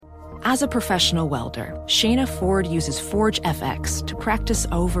As a professional welder, Shayna Ford uses Forge FX to practice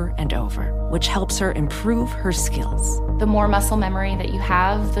over and over, which helps her improve her skills. The more muscle memory that you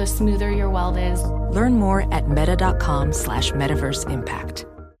have, the smoother your weld is. Learn more at meta.com/metaverseimpact.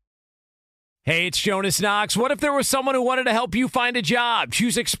 Hey, it's Jonas Knox. What if there was someone who wanted to help you find a job?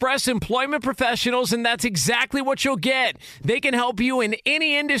 Choose Express Employment Professionals, and that's exactly what you'll get. They can help you in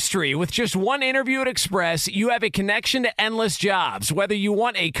any industry. With just one interview at Express, you have a connection to endless jobs. Whether you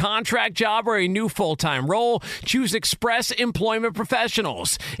want a contract job or a new full-time role, choose Express Employment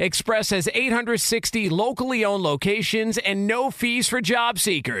Professionals. Express has 860 locally owned locations and no fees for job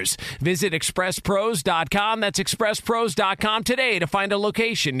seekers. Visit expresspros.com. That's expresspros.com today to find a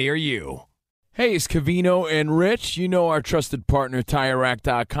location near you. Hey, it's Covino and Rich. You know our trusted partner,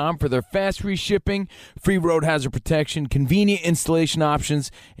 TireRack.com, for their fast free shipping, free road hazard protection, convenient installation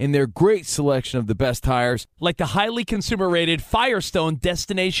options, and their great selection of the best tires. Like the highly consumer-rated Firestone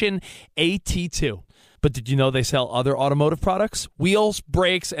Destination AT2. But did you know they sell other automotive products? Wheels,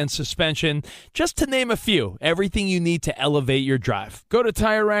 brakes, and suspension, just to name a few. Everything you need to elevate your drive. Go to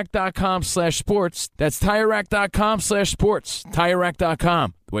TireRack.com/sports. That's TireRack.com/sports.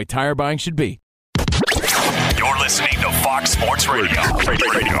 TireRack.com, the way tire buying should be. You're listening to Fox Sports Radio.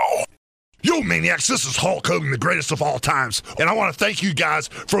 Yo, Maniacs, this is Hulk Hogan, the greatest of all times. And I want to thank you guys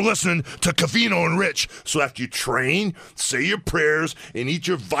for listening to Covino and Rich. So after you train, say your prayers, and eat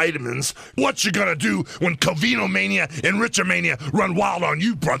your vitamins, what you gonna do when Covino Mania and Richamania run wild on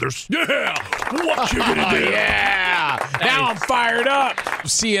you, brothers? Yeah! What you gonna do? Yeah! Now I'm fired up.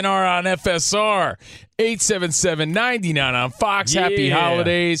 CNR on FSR. 877-99 on Fox. Yeah. Happy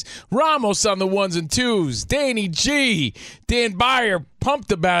holidays. Ramos on the ones and twos. Danny G. Dan Byer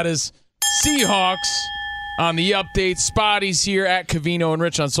pumped about his Seahawks on the update. Spotty's here at Covino and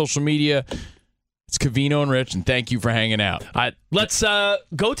Rich on social media. It's Covino and Rich, and thank you for hanging out. All right, let's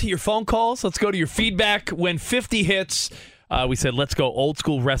go to your phone calls. Let's go to your feedback. When 50 hits, we said, let's go old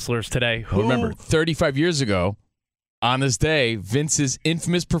school wrestlers today. Well, remember, 35 years ago, on this day, Vince's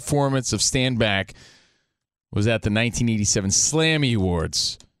infamous performance of Stand Back was at the 1987 Slammy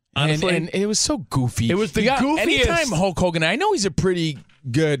Awards. Honestly, and it was so goofy. It was the goofiest. Anytime Hulk Hogan, I know he's a pretty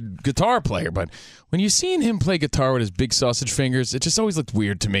good guitar player, but when you're seeing him play guitar with his big sausage fingers, it just always looked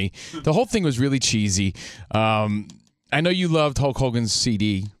weird to me. The whole thing was really cheesy. I know you loved Hulk Hogan's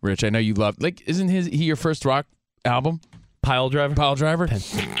CD, Rich. I know you loved, isn't he your first rock album? Pile Driver?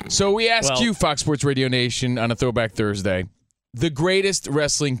 So we asked you, Fox Sports Radio Nation, on a Throwback Thursday, the greatest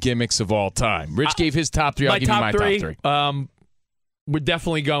wrestling gimmicks of all time. Rich gave his top three. I'll give you my top three. We're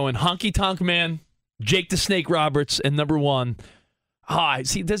definitely going Honky Tonk Man, Jake the Snake Roberts, and number one.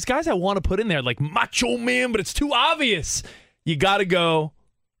 See, there's guys I want to put in there like Macho Man, but it's too obvious. You got to go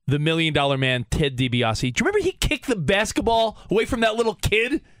the $1 Million Man, Ted DiBiase. Do you remember he kicked the basketball away from that little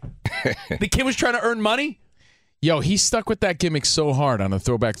kid? The kid was trying to earn money. Yo, he stuck with that gimmick so hard on a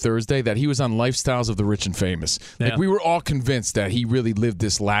Throwback Thursday that he was on Lifestyles of the Rich and Famous. Yeah. We were all convinced that he really lived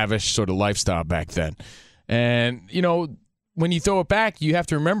this lavish sort of lifestyle back then. And, when you throw it back, you have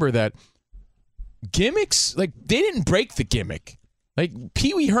to remember that gimmicks, they didn't break the gimmick.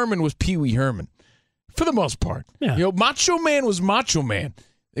 Pee Wee Herman was Pee Wee Herman for the most part. Yeah. Macho Man was Macho Man.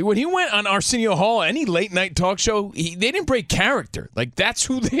 When he went on Arsenio Hall, any late night talk show, they didn't break character. That's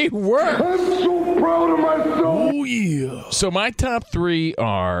who they were. I'm so proud of myself. Oh, yeah. So my top three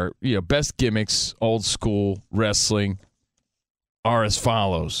are, best gimmicks, old school wrestling, are as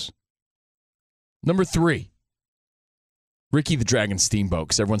follows. Number 3, Ricky the Dragon Steamboat,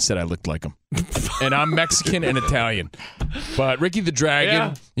 because everyone said I looked like him. And I'm Mexican and Italian. But Ricky the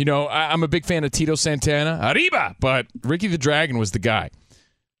Dragon, I'm a big fan of Tito Santana. Arriba! But Ricky the Dragon was the guy.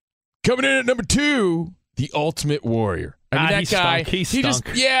 Coming in at number 2, the Ultimate Warrior. That guy. He stunk.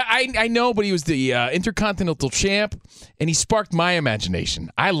 I know, but he was the Intercontinental Champ, and he sparked my imagination.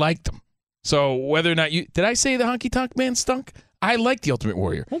 I liked him. So whether or not did I say the Honky Tonk Man stunk? I like the Ultimate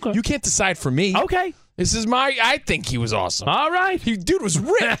Warrior. Okay. You can't decide for me. Okay. This is I think he was awesome. All right. Dude was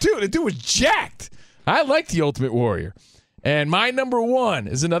ripped, too. The dude was jacked. I like the Ultimate Warrior. And my number 1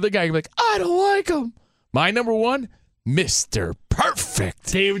 is another guy. You're like, I don't like him. My number 1, Mr.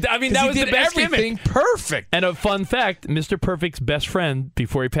 Perfect. Dude, that was the best everything gimmick. Perfect. And a fun fact, Mr. Perfect's best friend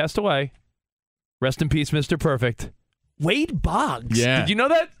before he passed away, rest in peace, Mr. Perfect, Wade Boggs. Yeah. Did you know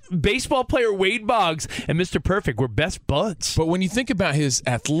that? Baseball player Wade Boggs and Mr. Perfect were best buds. But when you think about his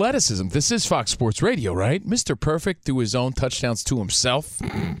athleticism, this is Fox Sports Radio, right? Mr. Perfect threw his own touchdowns to himself.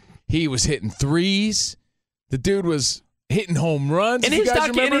 He was hitting threes. The dude was hitting home runs. In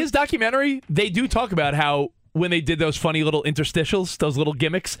his documentary, they do talk about how when they did those funny little interstitials, those little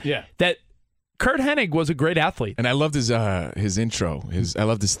gimmicks, that Kurt Hennig was a great athlete. And I loved his intro. I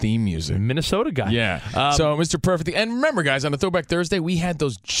loved his theme music. Minnesota guy. Yeah. So Mr. Perfect. And remember, guys, on the Throwback Thursday, we had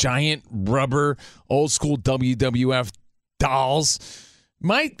those giant rubber, old school WWF dolls.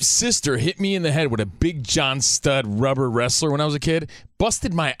 My sister hit me in the head with a big John Studd rubber wrestler when I was a kid.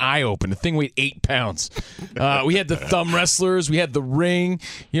 Busted my eye open. The thing weighed 8 pounds. We had the thumb wrestlers. We had the ring.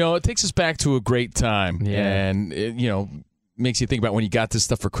 It takes us back to a great time. Yeah. And, makes you think about when you got this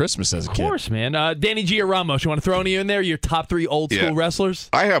stuff for Christmas as a kid. Of course, man. Danny G. Ramos, you want to throw any in there? Your top 3 old school wrestlers?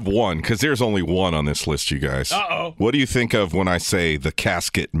 I have one, because there's only one on this list, you guys. Uh-oh. What do you think of when I say the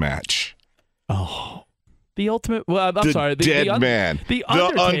casket match? Oh. The ultimate. Well, I'm the sorry. Dead man. The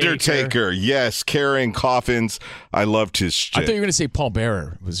Undertaker. Yes, carrying coffins. I loved his shit. I thought you were going to say Paul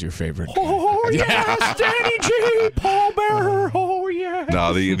Bearer was your favorite. Oh, yes, Danny G. Paul Bearer. Oh, yeah.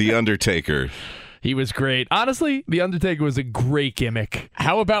 No, the Undertaker. He was great. Honestly, The Undertaker was a great gimmick.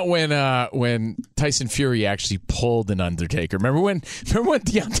 How about when Tyson Fury actually pulled an Undertaker? Remember when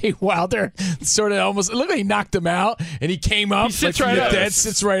Deontay Wilder sort of almost, it looked like he knocked him out and he came up. He sits like right up. Dead,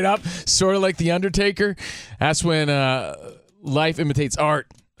 sits right up, sort of like The Undertaker. That's when life imitates art.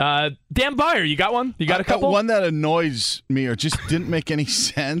 Dan Byer, you got one? You got a couple? One that annoys me or just didn't make any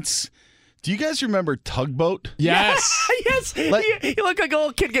sense. Do you guys remember Tugboat? Yes. Yes. He looked like a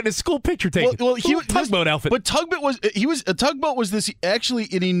little kid getting his school picture taken. Well, he was Tugboat outfit. But Tugboat was this actually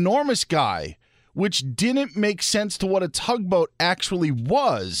an enormous guy, which didn't make sense to what a tugboat actually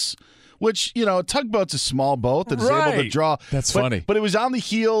was. Which, a tugboat's a small boat that is able to draw. That's funny. But it was on the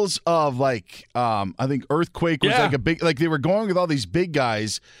heels of, I think Earthquake was like a big, they were going with all these big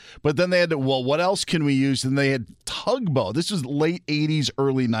guys, but then they had to, what else can we use? And they had Tugboat. This was late 80s,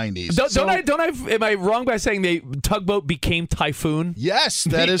 early 90s. Am I wrong by saying Tugboat became Typhoon? Yes,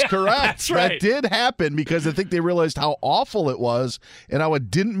 that is correct. That's right. That did happen because I think they realized how awful it was and how it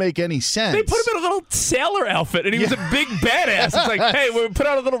didn't make any sense. They put him in a little sailor outfit, and he was a big badass. It's like, hey, we put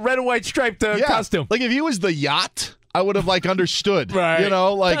out a little red and white striped costume. Like if he was the yacht, I would have understood. Right.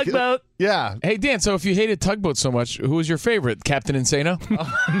 Tugboat. Yeah. Hey, Dan, so if you hated Tugboat so much, who was your favorite? Captain Insano?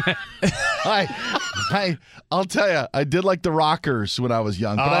 I'll tell you, I did like the Rockers when I was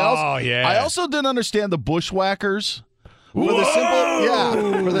young. But I also didn't understand the Bushwhackers. For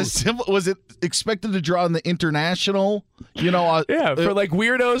the simple, was it expected to draw in the international? For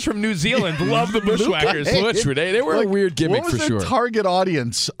weirdos from New Zealand, love the Bushwhackers. They were a weird gimmick for sure. What was the target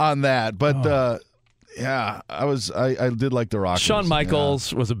audience on that? But I did like the Rockers. Shawn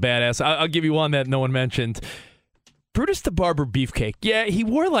Michaels was a badass. I'll give you one that no one mentioned. Brutus the Barber Beefcake. Yeah, he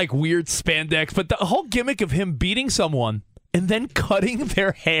wore weird spandex, but the whole gimmick of him beating someone and then cutting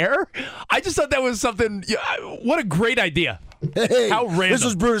their hair, I just thought that was something. What a great idea. Hey, how random. This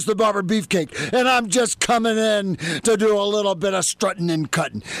is Brutus the Barber Beefcake, and I'm just coming in to do a little bit of strutting and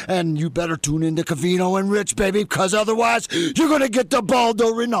cutting. And you better tune into Covino and Rich, baby, because otherwise you're going to get the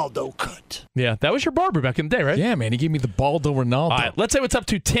Baldo Ronaldo cut. Yeah, that was your barber back in the day, right? Yeah, man, he gave me the Baldo Ronaldo. All right, let's say what's up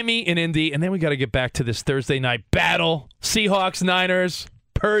to Timmy in Indy, and then we got to get back to this Thursday night battle. Seahawks, Niners,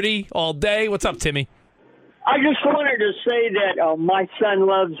 Purdy all day. What's up, Timmy? I just wanted to say that my son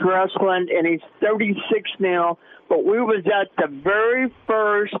loves wrestling, and he's 36 now. But we was at the very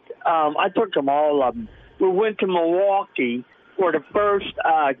first, I took them all of them. We went to Milwaukee for the first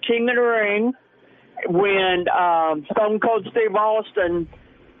King of the Ring when Stone Cold Steve Austin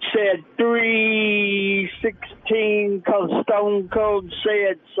said 316 because Stone Cold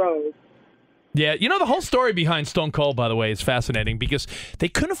said so. Yeah, the whole story behind Stone Cold, by the way, is fascinating because they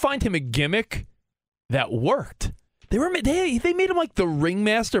couldn't find him a gimmick that worked. They made him like the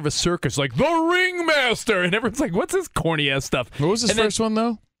ringmaster of a circus, like the ringmaster, and everyone's like, "What's this corny ass stuff?" What was his first one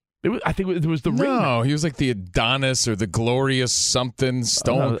though? I think it was the ring. No, he was like the Adonis or the Glorious something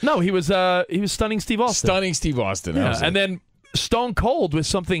Stone. No, he was Stunning Steve Austin. Stunning Steve Austin. Yeah, and then Stone Cold was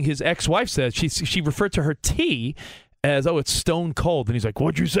something his ex-wife said. She referred to her tea as, "Oh, it's Stone Cold," and he's like,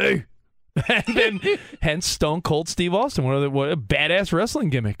 "What'd you say?" And then, hence Stone Cold Steve Austin. What a badass wrestling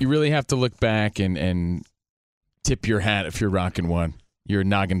gimmick. You really have to look back and tip your hat if you're rocking one. Your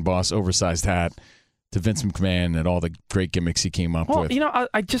noggin boss oversized hat to Vince McMahon and all the great gimmicks he came up with.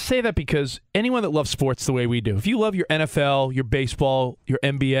 I just say that because anyone that loves sports the way we do, if you love your NFL, your baseball, your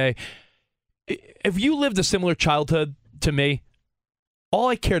NBA, if you lived a similar childhood to me, all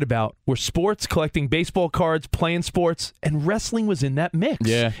I cared about were sports, collecting baseball cards, playing sports, and wrestling was in that mix.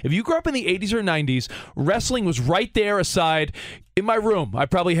 Yeah. If you grew up in the 80s or 90s, wrestling was right there aside. In my room, I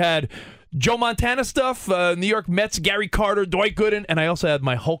probably had Joe Montana stuff, New York Mets, Gary Carter, Dwight Gooden, and I also had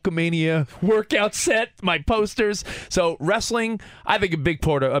my Hulkamania workout set, my posters. So wrestling, I think a big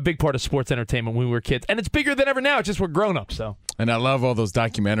part of sports entertainment when we were kids, and it's bigger than ever now. It's just we're grown ups. So. And I love all those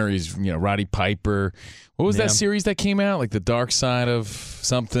documentaries. Roddy Piper. What was that series that came out? Like The Dark Side of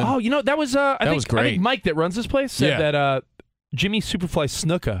something. Oh, that was I was great. I think Mike that runs this place said that Jimmy Superfly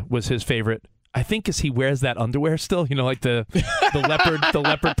Snuka was his favorite. I think because he wears that underwear still, like the leopard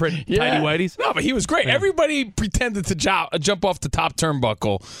print tidy whities. No, but he was great. Yeah. Everybody pretended to jump off the top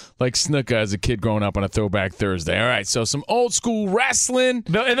turnbuckle like Snuka as a kid growing up on a Throwback Thursday. All right, so some old school wrestling.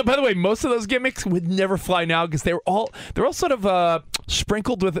 No, and by the way, most of those gimmicks would never fly now because they're all sort of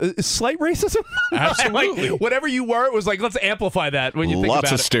sprinkled with slight racism. Absolutely. Like, whatever you were, it was like let's amplify that when you think about it.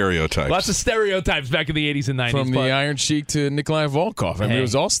 Lots of stereotypes. Lots of stereotypes back in the 80s and 90s. From the Iron Sheik to Nikolai Volkov. I mean, it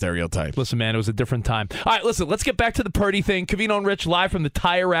was all stereotypes. Listen, man, it was a different time. All right, listen, let's get back to the Purdy thing. Covino and Rich live from the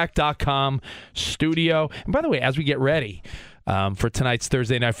TireRack.com studio. And by the way, as we get ready for tonight's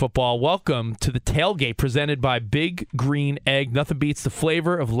Thursday Night Football, welcome to the tailgate presented by Big Green Egg. Nothing beats the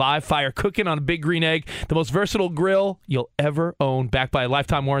flavor of live fire cooking on a Big Green Egg. The most versatile grill you'll ever own, backed by a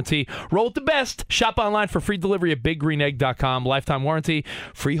lifetime warranty. Roll with the best. Shop online for free delivery at BigGreenEgg.com. Lifetime warranty,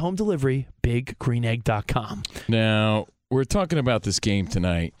 free home delivery, BigGreenEgg.com. Now, we're talking about this game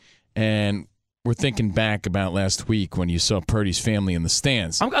tonight, and we're thinking back about last week when you saw Purdy's family in the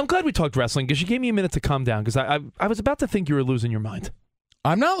stands. I'm glad we talked wrestling because you gave me a minute to calm down because I was about to think you were losing your mind.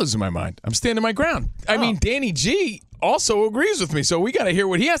 I'm not losing my mind. I'm standing my ground. I mean, Danny G also agrees with me, so we got to hear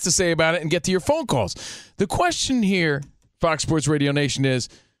what he has to say about it and get to your phone calls. The question here, Fox Sports Radio Nation, is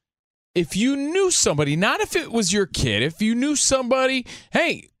if you knew somebody, not if it was your kid, if you knew somebody,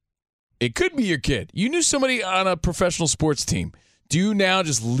 hey, it could be your kid. You knew somebody on a professional sports team. Do you now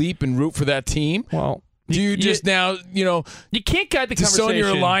just leap and root for that team? Well, do you just now, you can't guide the conversation. Disown your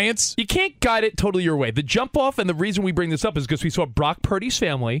alliance? You can't guide it totally your way. The jump off, and the reason we bring this up is because we saw Brock Purdy's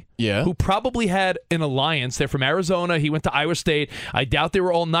family, who probably had an alliance. They're from Arizona. He went to Iowa State. I doubt they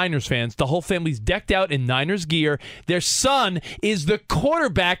were all Niners fans. The whole family's decked out in Niners gear. Their son is the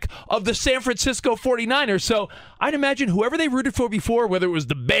quarterback of the San Francisco 49ers. So I'd imagine whoever they rooted for before, whether it was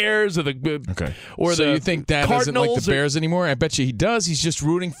the Bears or the So you think Dad doesn't like the Bears anymore? I bet you he does. He's just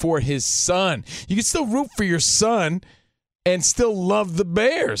rooting for his son. You can still root for your son and still love the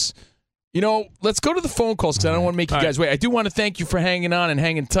Bears. Let's go to the phone calls because I don't want to make you guys wait. I do want to thank you for hanging on and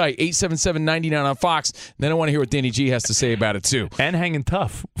hanging tight. 877-99 on Fox. And then I want to hear what Danny G has to say about it, too. And hanging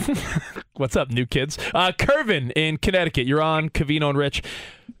tough. What's up, new kids? Kervin in Connecticut. You're on Covino and Rich.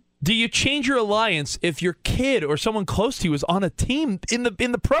 Do you change your alliance if your kid or someone close to you is on a team in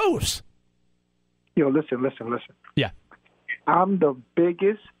the pros? Listen. Yeah. I'm the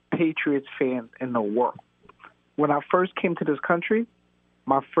biggest Patriots fan in the world. When I first came to this country,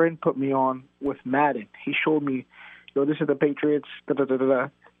 my friend put me on with Madden. He showed me, this is the Patriots, da-da-da-da-da.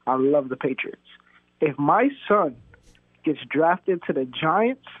 I love the Patriots. If my son gets drafted to the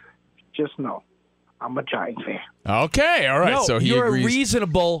Giants, just know I'm a Giants fan. Okay, all right. No, so you're agrees. A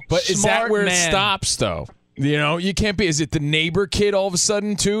reasonable, but smart is that where man. It stops, though? You can't be. Is it the neighbor kid all of a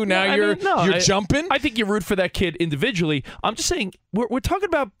sudden too? Now you're jumping. I think you root for that kid individually. I'm just saying we're talking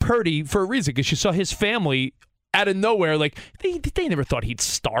about Purdy for a reason because you saw his family out of nowhere. Like they never thought he'd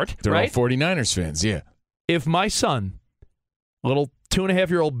start. They're right? all 49ers fans. Yeah. If my son, little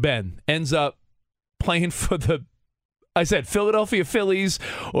 2.5-year-old Ben, ends up playing for Philadelphia Phillies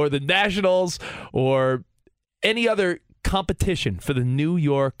or the Nationals or any other competition for the New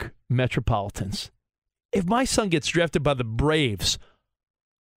York Metropolitans. If my son gets drafted by the Braves,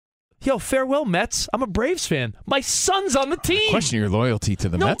 farewell, Mets. I'm a Braves fan. My son's on the team. I question your loyalty to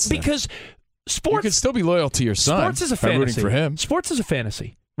the Mets. No, because sports. You can still be loyal to your son. Sports is a fantasy. By rooting for him. Sports is a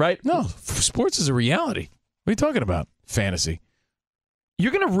fantasy, right? No, sports is a reality. What are you talking about? Fantasy.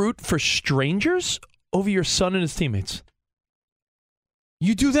 You're going to root for strangers over your son and his teammates.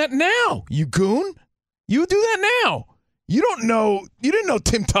 You do that now, you goon. You do that now. You didn't know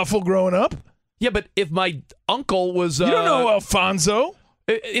Tim Tuffle growing up. Yeah, but if my uncle was... you don't know Alfonso.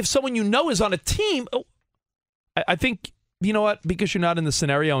 If someone you know is on a team, I think, you know what? Because you're not in the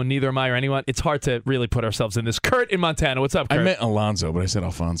scenario, and neither am I or anyone, it's hard to really put ourselves in this. Kurt in Montana, what's up, Kurt? I meant Alonzo, but I said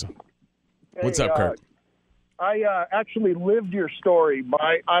Alfonso. Hey, what's up, Kurt? I actually lived your story.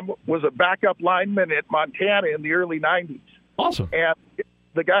 I was a backup lineman at Montana in the early 90s. Awesome. And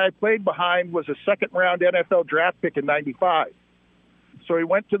the guy I played behind was a second-round NFL draft pick in 95. So he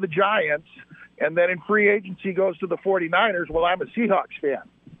went to the Giants, and then in free agency goes to the 49ers. Well, I'm a Seahawks fan.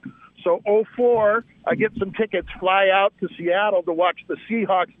 So 2004, I get some tickets, fly out to Seattle to watch the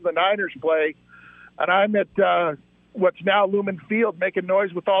Seahawks and the Niners play, and I'm at what's now Lumen Field, making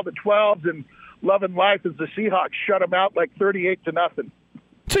noise with all the 12s and loving life as the Seahawks shut them out like 38-0.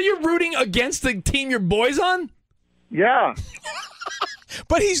 So you're rooting against the team your boy's on? Yeah.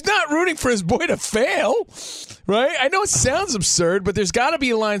 But he's not rooting for his boy to fail, right? I know it sounds absurd, but there's got to be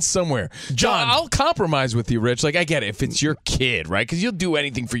a line somewhere. John, I'll compromise with you, Rich. Like, I get it. If it's your kid, right? Because you'll do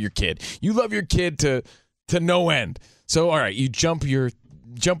anything for your kid. You love your kid to no end. So, all right, you jump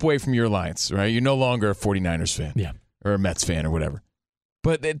away from your alliance, right? You're no longer a 49ers fan. Yeah. Or a Mets fan or whatever.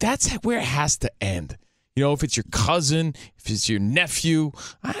 But that's where it has to end. You know, if it's your cousin, if it's your nephew,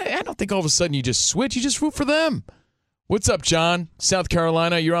 I don't think all of a sudden you just switch. You just root for them. What's up, John? South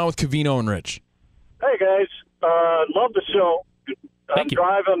Carolina. You're on with Covino and Rich. Hey, guys. Love the show. I'm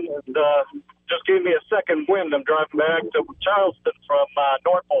driving, and just gave me a second wind. I'm driving back to Charleston from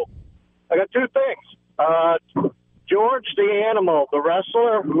Norfolk. I got two things. George the Animal, the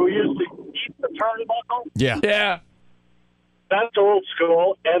wrestler who used to eat the turnbuckle. Yeah. That's old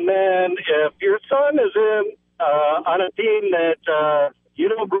school. And then if your son is on a team that you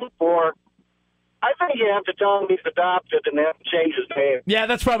don't root for, I think you have to tell him he's adopted and have to change his name. Yeah,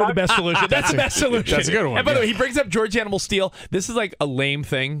 that's probably the best solution. That's the best solution. That's a good one. And by the way, he brings up George Animal Steel. This is like a lame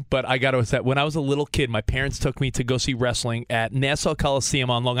thing, but I got to say, when I was a little kid, my parents took me to go see wrestling at Nassau Coliseum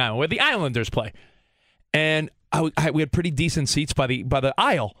on Long Island, where the Islanders play. And we had pretty decent seats by the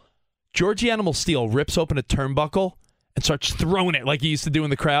aisle. George Animal Steel rips open a turnbuckle and starts throwing it like he used to do in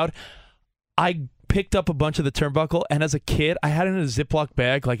the crowd. I picked up a bunch of the turnbuckle, and as a kid, I had it in a Ziploc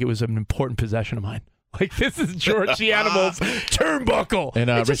bag like it was an important possession of mine. Like, this is George the Animal's turnbuckle. And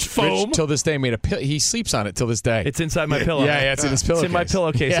it's just foam. Rich, till this day, made a he sleeps on it till this day. It's inside my pillow. Yeah, it's in his pillowcase. It's in my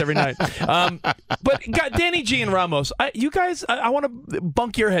pillowcase every night. But Danny G and Ramos, you guys, I want to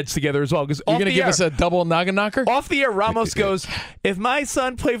bunk your heads together as well. You're going to give us a double noggin knocker? Off the air, Ramos goes, if my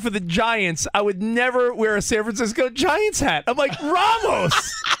son played for the Giants, I would never wear a San Francisco Giants hat. I'm like,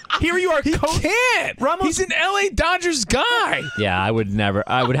 Ramos! Here you are. He can't. Ramos. He's an LA Dodgers guy. Yeah, I would never.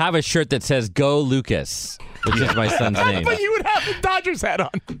 I would have a shirt that says "Go Lucas," which is my son's name. But you would have the Dodgers hat on.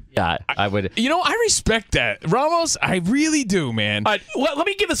 Yeah, I would. You know, I respect that, Ramos. I really do, man. Let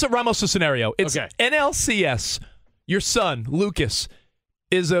me give us Ramos a scenario. It's NLCS. Your son Lucas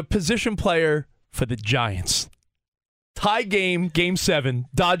is a position player for the Giants. Tie game, Game 7,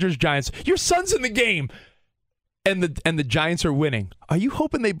 Dodgers Giants. Your son's in the game. And the Giants are winning. Are you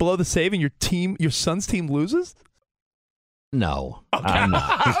hoping they blow the save and your son's team loses? No, okay. I'm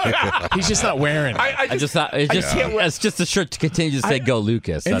not. He's just not wearing it. I just thought it's just a shirt to continue to say "Go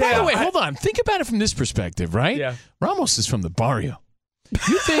Lucas." And by the way, hold on. Think about it from this perspective, right? Yeah. Ramos is from the barrio.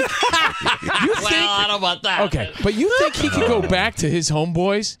 You think? I don't know about that. Okay, but you think he could go back to his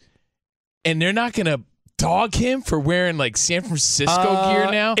homeboys, and they're not going to dog him for wearing like San Francisco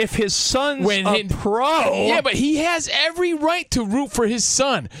gear now? If his son's pro. Yeah, but he has every right to root for his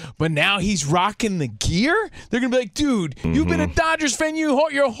son. But now he's rocking the gear? They're going to be like, dude, you've been a Dodgers fan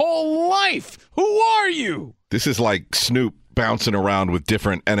your whole life. Who are you? This is like Snoop bouncing around with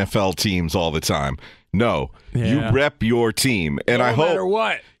different NFL teams all the time. No, you rep your team. And no I hope, matter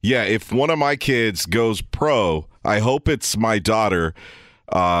what. Yeah, if one of my kids goes pro, I hope it's my daughter.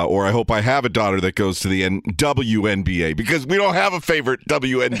 Or I hope I have a daughter that goes to the WNBA, because we don't have a favorite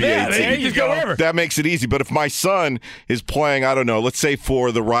WNBA team. You go wherever. That makes it easy. But if my son is playing, I don't know, let's say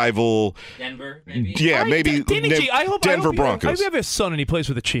for the rival Denver, maybe. Yeah, maybe Danny G, I hope Broncos. I hope you have a son and he plays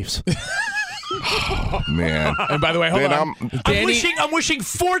for the Chiefs. Oh, man. And by the way, hold on. I'm wishing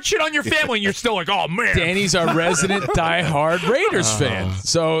fortune on your family, and you're still like, oh, man. Danny's our resident diehard Raiders fan.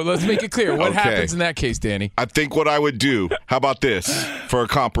 So let's make it clear. What happens in that case, Danny? I think what I would do, how about this, for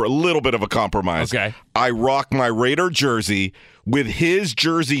a little bit of a compromise. Okay. I rock my Raider jersey with his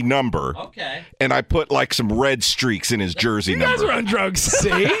jersey number. Okay. And I put like some red streaks in his jersey number. You guys are on drugs. See?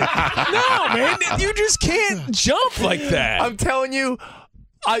 No, man. You just can't jump like that. I'm telling you.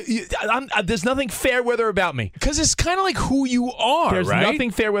 There's nothing fair weather about me. Because it's kind of like who you are, There's right? nothing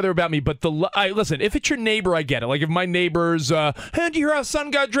fair weather about me. But listen, if it's your neighbor, I get it. Like if my neighbor's, hey, did you hear our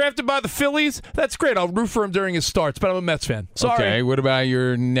son got drafted by the Phillies? That's great. I'll root for him during his starts, but I'm a Mets fan. Sorry. Okay, what about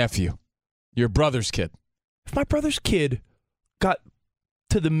your nephew? Your brother's kid? If my brother's kid got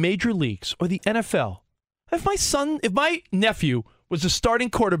to the major leagues or the NFL, if my nephew was the starting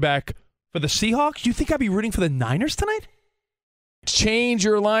quarterback for the Seahawks, you think I'd be rooting for the Niners tonight? Change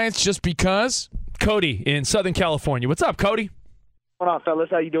your alliance just because? Cody in Southern California. What's up, Cody? What up, fellas?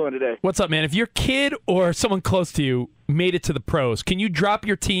 How you doing today? What's up, man? If your kid or someone close to you made it to the pros, can you drop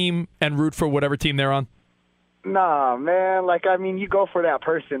your team and root for whatever team they're on? Nah, man. Like, I mean, you go for that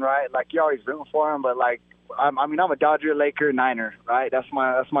person, right? Like, you're always rooting for them, but, like, I'm a Dodger, Laker, Niner, right? That's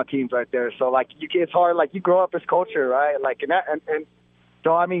my teams right there. So like it's hard. Like you grow up as culture, right? Like and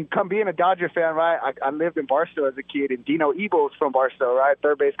so I mean, come being a Dodger fan, right? I lived in Barstow as a kid, and Dino Ebel's from Barstow, right?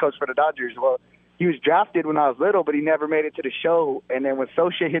 Third base coach for the Dodgers. Well, he was drafted when I was little, but he never made it to the show. And then when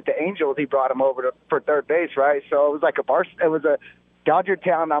Socia hit the Angels, he brought him over for third base, right? So it was like it was a Dodger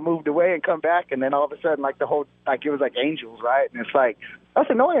town. I moved away and come back, and then all of a sudden, like it was like Angels, right? And it's like that's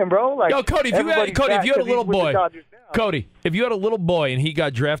annoying, bro. Like, yo, Cody, if you had a little boy, if you had a little boy and he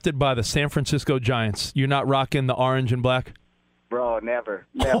got drafted by the San Francisco Giants, you're not rocking the orange and black? Bro, never.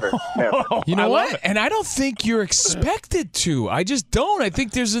 You know what? And I don't think you're expected to. I just don't. I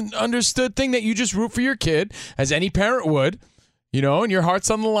think there's an understood thing that you just root for your kid, as any parent would, and your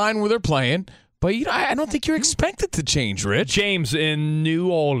heart's on the line where they're playing. But I don't think you're expected to change, Rich. James in New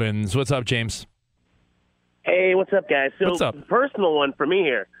Orleans. What's up, James? Hey, what's up, guys? So, what's up? Personal one for me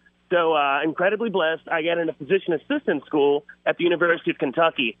here. So, incredibly blessed. I got into physician assistant school at the University of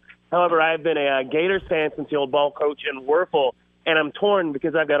Kentucky. However, I've been a Gators fan since the old ball coach in Werfel. And I'm torn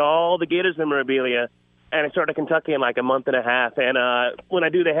because I've got all the Gators memorabilia, and I started Kentucky in like a month and a half. And when I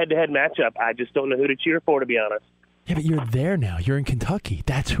do the head-to-head matchup, I just don't know who to cheer for, to be honest. Yeah, but you're there now. You're in Kentucky.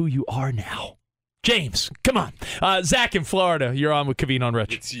 That's who you are now. James, come on. Zach in Florida, you're on with Covino and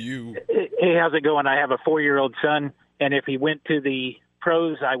Rich. It's you. Hey, how's it going? I have a 4-year-old son, and if he went to the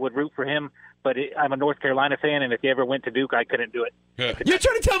pros, I would root for him. But I'm a North Carolina fan, and if he ever went to Duke, I couldn't do it. You're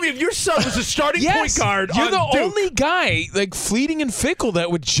trying to tell me if your son was a starting point guard you're on the Duke. only guy, like Fleeting and Fickle,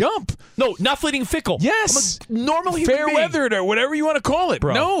 that would jump. No, not Fleeting and Fickle. Yes. I'm a normal human being. Fair-weathered or whatever you want to call it.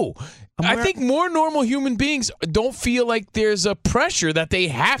 Bro. No. I think more normal human beings don't feel like there's a pressure that they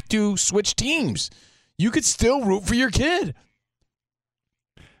have to switch teams. You could still root for your kid.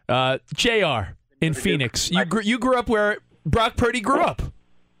 JR in Phoenix. You grew up where Brock Purdy grew up.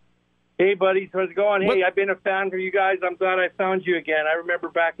 Hey, buddies. How's it going? Hey, I've been a fan for you guys. I'm glad I found you again. I remember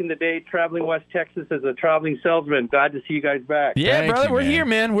back in the day traveling West Texas as a traveling salesman. Glad to see you guys back. Yeah, brother. We're here,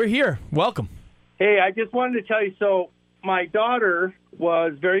 man. We're here. Welcome. Hey, I just wanted to tell you, so my daughter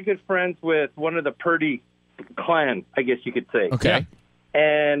was very good friends with one of the Purdy clan, I guess you could say. Okay.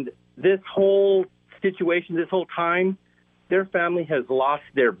 And this whole situation, this whole time, their family has lost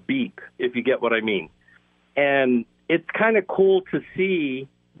their beep, if you get what I mean. And it's kind of cool to see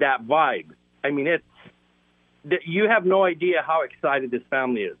that vibe. I mean, you have no idea how excited this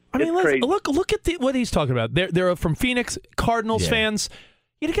family is. I mean, crazy. look at what he's talking about. They're from Phoenix, Cardinals fans.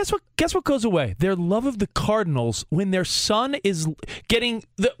 Guess what goes away? Their love of the Cardinals when their son is getting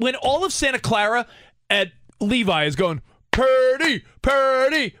when all of Santa Clara at Levi is going Purdy.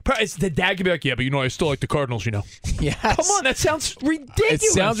 It's the dad can be like, yeah, but I still like the Cardinals. Yes. Come on, that sounds ridiculous.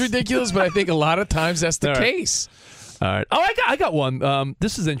 It sounds ridiculous, but I think a lot of times that's the case. All right. Oh, I got one.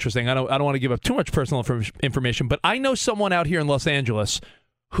 This is interesting. I don't want to give up too much personal information, but I know someone out here in Los Angeles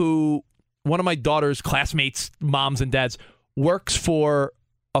who one of my daughter's classmates' moms and dads works for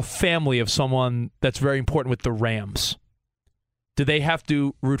a family of someone that's very important with the Rams. Do they have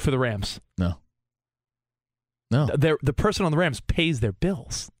to root for the Rams? No. The person on the Rams pays their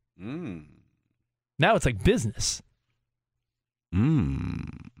bills. Now it's like business. You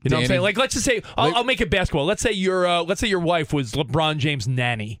know what I'm saying? Like, let's just say I'll make it basketball. Let's say your wife was LeBron James'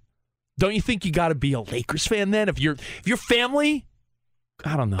 nanny. Don't you think you got to be a Lakers fan then? If your family,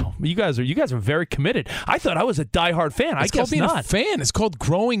 I don't know. You guys are very committed. I thought I was a diehard fan. I guess being not. A fan. It's called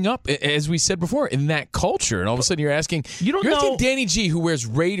growing up, as we said before, in that culture. And all of a sudden you're asking, you're asking Danny G, who wears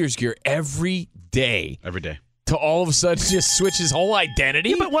Raiders gear every day, to all of a sudden just switch his whole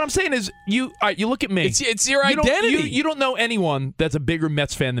identity. Yeah, but what I'm saying is, you look at me. It's your identity. You don't know anyone that's a bigger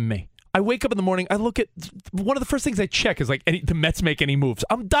Mets fan than me. I wake up in the morning, I look at one of the first things I check is like, the Mets make any moves.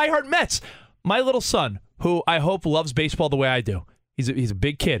 I'm diehard Mets. My little son, who I hope loves baseball the way I do, he's a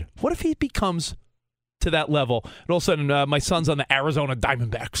big kid. What if he becomes to that level, and all of a sudden my son's on the Arizona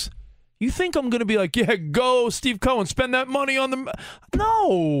Diamondbacks? You think I'm going to be like, yeah, go Steve Cohen, spend that money on the... No.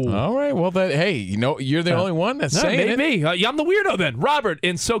 All right. Well, you're the only one that's saying it. Maybe. I'm the weirdo then. Robert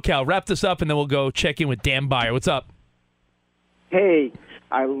in SoCal, wrap this up, and then we'll go check in with Dan Byer. What's up? Hey,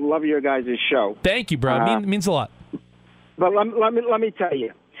 I love your guys' show. Thank you, bro. It means a lot. But let me tell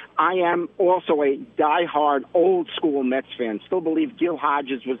you, I am also a diehard old-school Mets fan. Still believe Gil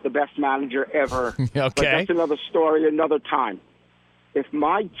Hodges was the best manager ever. Okay. But that's another story, another time. If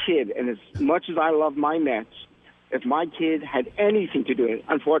my kid, and as much as I love my Mets, if my kid had anything to do with it,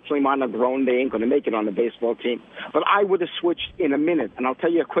 unfortunately mine are grown, they ain't going to make it on the baseball team, but I would have switched in a minute. And I'll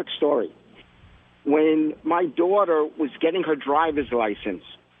tell you a quick story. When my daughter was getting her driver's license,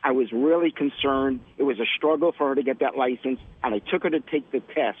 I was really concerned. It was a struggle for her to get that license, and I took her to take the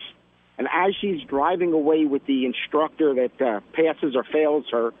test. And as she's driving away with the instructor that passes or fails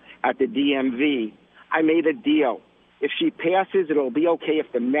her at the DMV, I made a deal. If she passes, it'll be okay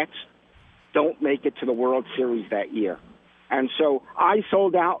if the Mets don't make it to the World Series that year. And so I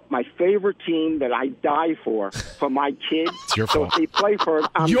sold out my favorite team that I die for my kids. It's your so fault. if they play for it,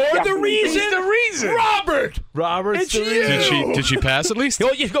 I'm You're the definitely- reason. Robert's It's the reason. you. Did she pass at least?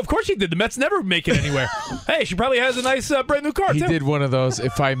 Oh, yeah, of course she did. The Mets never make it anywhere. Hey, she probably has a nice brand new car, He too. did one of those.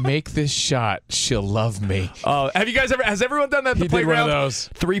 If I make this shot, she'll love me. Have you guys ever? Has everyone done that at the He did one playground? of those.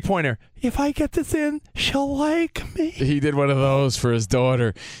 3-pointer. If I get this in, she'll like me. He did one of those for his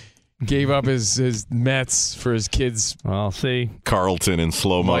daughter. Gave up his Mets for his kids. Well, see. Carlton in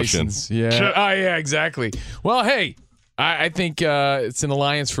slow motion. License. Yeah. Oh, yeah, exactly. Well, hey, I think it's an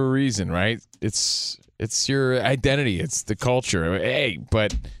alliance for a reason, right? It's your identity. It's the culture. Hey,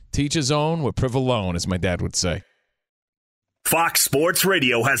 but teach his own with privilege, as my dad would say. Fox Sports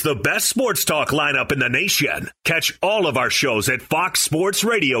Radio has the best sports talk lineup in the nation. Catch all of our shows at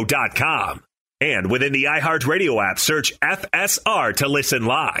foxsportsradio.com. And within the iHeartRadio app, search FSR to listen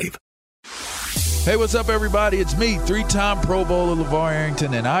live. Hey, what's up, everybody? It's me, 3-time Pro Bowler LeVar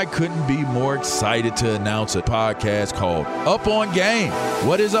Arrington, and I couldn't be more excited to announce a podcast called Up On Game.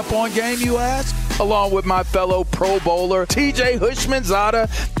 What is Up On Game, you ask? Along with my fellow Pro Bowler, TJ Hushmanzada,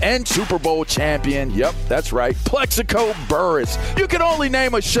 and Super Bowl champion, yep, that's right, Plexico Burress. You can only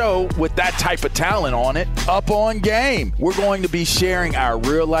name a show with that type of talent on it, Up On Game. We're going to be sharing our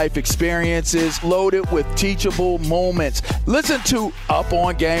real-life experiences loaded with teachable moments. Listen to Up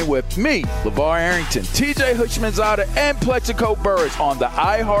On Game with me, LeVar Arrington, TJ Hushmanzada, and Plexico Burress on the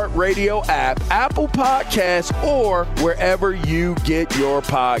iHeartRadio app, Apple Podcasts, or wherever you get your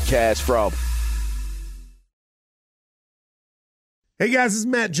podcasts from. Hey guys, this is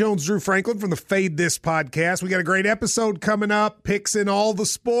Matt Jones, Drew Franklin from the Fade This podcast. We got a great episode coming up, picks in all the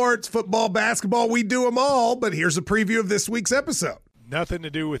sports, football, basketball, we do them all, but here's a preview of this week's episode. Nothing to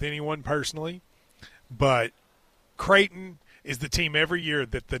do with anyone personally, but Creighton is the team every year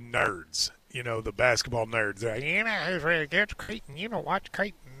that the nerds, the basketball nerds, they're like, who's really good? Creighton, watch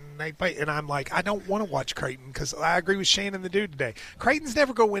Creighton. They play, and I'm like, I don't want to watch Creighton because I agree with Shannon the dude today. Creighton's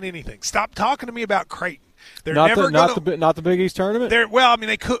never going to win anything. Stop talking to me about Creighton. They're not never not the Big East tournament.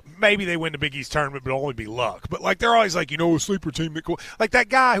 They could maybe they win the Big East tournament, but it'll only be luck. But they're always like, a sleeper team that like that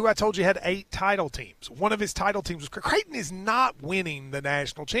guy who I told you had 8 title teams. One of his title teams was Creighton is not winning the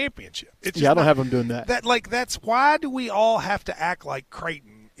national championship. It's just I don't have them doing that. That's why do we all have to act like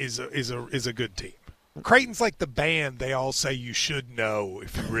Creighton is a good team? Creighton's like the band they all say you should know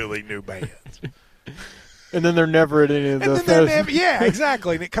if you really knew bands. And then they're never at any of the yeah,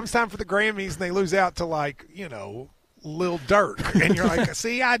 exactly. And it comes time for the Grammys, and they lose out to Lil Durk, and you're like,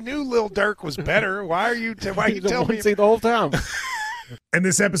 "See, I knew Lil Durk was better. Why are you telling me?" See the whole time. And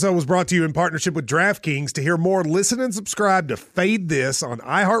this episode was brought to you in partnership with DraftKings. To hear more, listen and subscribe to Fade This on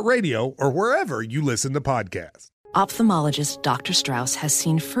iHeartRadio or wherever you listen to podcasts. Ophthalmologist Dr. Strauss has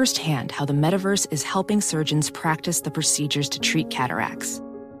seen firsthand how the metaverse is helping surgeons practice the procedures to treat cataracts.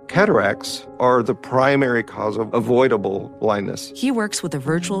 Cataracts are the primary cause of avoidable blindness. He works with a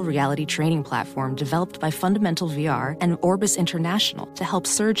virtual reality training platform developed by Fundamental VR and Orbis International to help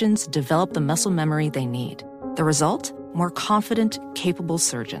surgeons develop the muscle memory they need. The result? More confident, capable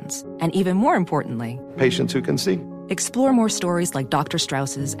surgeons. And even more importantly, Patients who can see. explore more stories like Dr.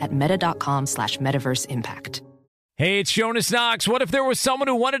 Strauss's at meta.com/metaverse impact. Hey, it's Jonas Knox. What if there was someone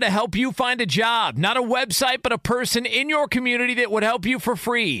who wanted to help you find a job? Not a website, but a person in your community that would help you for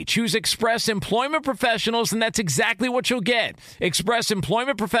free. Choose Express Employment Professionals, and that's exactly what you'll get. Express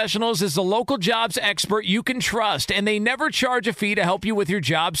Employment Professionals is the local jobs expert you can trust, and they never charge a fee to help you with your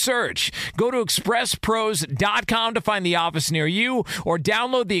job search. Go to expresspros.com to find the office near you, or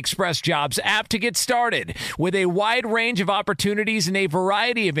download the Express Jobs app to get started. With a wide range of opportunities in a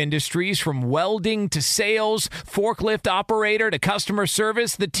variety of industries, from welding to sales, forklift operator to customer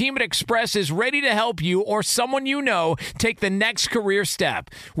service, the team at Express is ready to help you or someone you know take the next career step.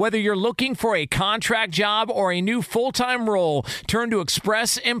 Whether you're looking for a contract job or a new full-time role, turn to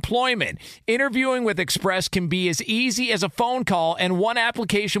Express Employment. Interviewing with Express can be as easy as a phone call, and one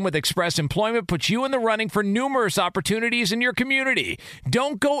application with Express Employment puts you in the running for numerous opportunities in your community.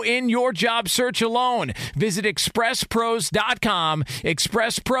 Don't go in your job search alone. Visit expresspros.com,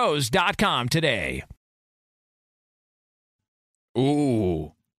 expresspros.com today.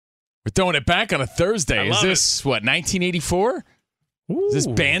 Ooh. We're throwing it back on a Thursday. Is this, 1984? Is this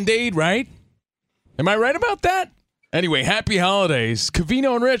Band-Aid, right? Am I right about that? Anyway, happy holidays.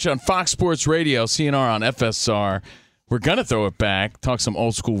 Covino and Rich on Fox Sports Radio, CNR on FSR. We're going to throw it back, talk some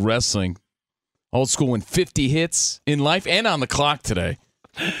old school wrestling. Old school and 50 hits in life and on the clock today.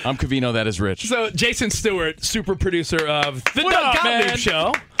 I'm Covino. That is Rich. So Jason Stewart, super producer of the What Doug up, Gottlieb man?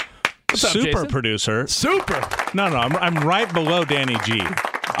 Show. What's up, Super Jason? producer. Super. No, I'm right below Danny G.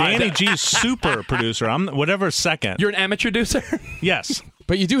 Danny G's super producer. I'm whatever second. You're an amateur producer? Yes.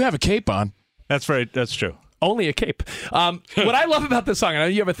 But you do have a cape on. That's true. Only a cape. What I love about this song, I know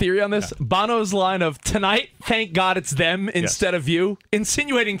you have a theory on this, Bono's line of, tonight, thank God it's them instead of you,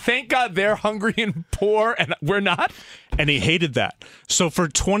 insinuating, thank God they're hungry and poor and we're not. And he hated that. So for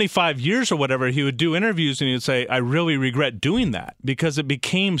 25 years or whatever, he would do interviews and he would say, I really regret doing that because it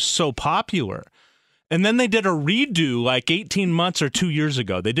became so popular. And then they did a redo like 18 months or 2 years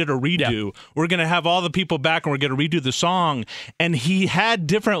ago. They did a redo. Yeah. We're going to have all the people back and we're going to redo the song. And he had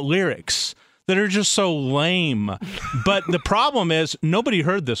different lyrics that are just so lame. But the problem is nobody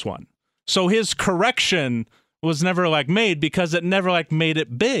heard this one. So his correction was never like made because it never like made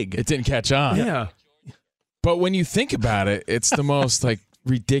it big. It didn't catch on. Yeah. But when you think about it, it's the most like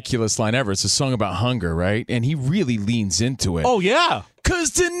ridiculous line ever. It's a song about hunger, right? And he really leans into it. Oh, yeah. And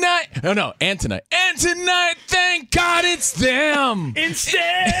tonight, thank God it's them.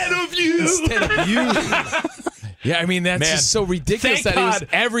 Instead of you. Yeah, I mean, that's just so ridiculous that it was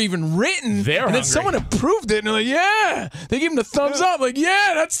ever even written. And then someone approved it, and they're like, yeah. They gave him the thumbs up, like,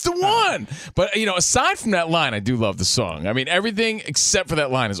 yeah, that's the one. But, aside from that line, I do love the song. I mean, everything except for that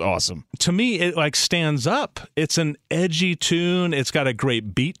line is awesome. To me, it, like, stands up. It's an edgy tune. It's got a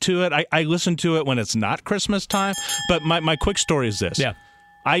great beat to it. I listen to it when it's not Christmas time. But my quick story is this. Yeah.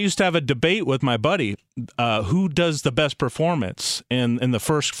 I used to have a debate with my buddy who does the best performance in the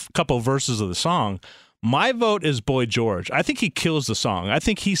first couple verses of the song. My vote is Boy George. I think he kills the song. I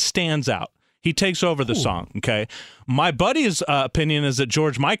think he stands out. He takes over the song, okay? My buddy's opinion is that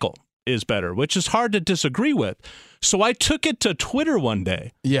George Michael is better, which is hard to disagree with. So I took it to Twitter one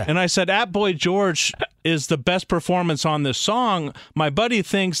day, and I said, at Boy George is the best performance on this song. My buddy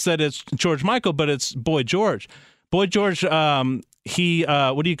thinks that it's George Michael, but it's Boy George. Boy George, he,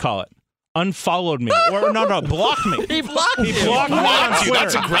 what do you call it? Unfollowed me, or no, blocked me. He blocked me on Twitter.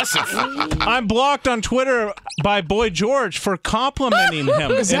 That's aggressive. I'm blocked on Twitter by Boy George for complimenting him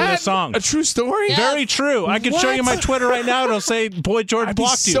in the song. A true story? Yeah. Very true. I can show you my Twitter right now. It'll say Boy George I'd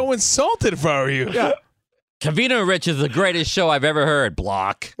blocked be you. so insulted if I were you. Yeah. Covino and Rich is the greatest show I've ever heard.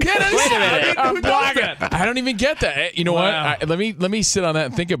 Block. Yeah, Wait a minute. I'm blocking. I don't even get that. You know what? Let me sit on that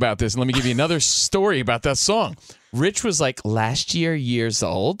and think about this, and let me give you another story about that song. Rich was like last year years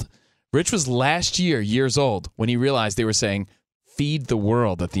old. Rich was last year years old when he realized they were saying "Feed the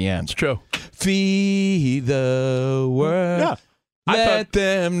World" at the end. It's true. Feed the world. Yeah. Let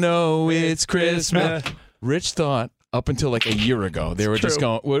them know it's Christmas. Rich thought up until like a year ago they were just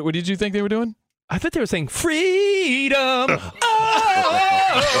going. What did you think they were doing? I thought they were saying freedom.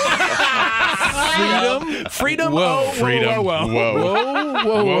 Freedom. Whoa. Freedom. Whoa.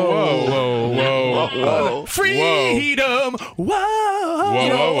 Freedom. Whoa.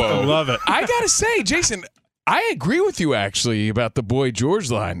 I love it. I gotta say, Jason, I agree with you actually about the Boy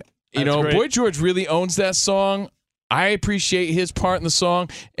George line. Great. Boy George really owns that song. I appreciate his part in the song,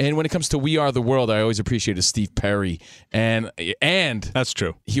 and when it comes to "We Are the World," I always appreciated Steve Perry, and that's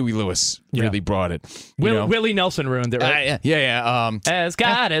true. Huey Lewis really brought it. Willie Nelson ruined it, right? Yeah. As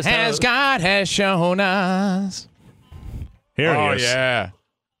God has shown us. Here he is. Yeah.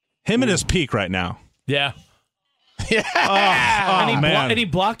 Him at his peak right now. Yeah. Oh, man. And he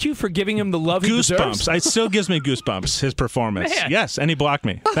blocked you for giving him the love he deserves? Goosebumps. It still gives me goosebumps, his performance. Man. Yes, and he blocked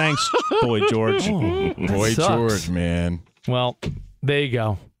me. Thanks, Boy George. Boy sucks. George, man. Well, there you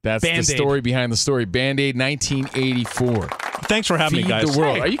go. That's Band-Aid. the story behind the story. Band-Aid 1984. Thanks for having Feed me, guys. the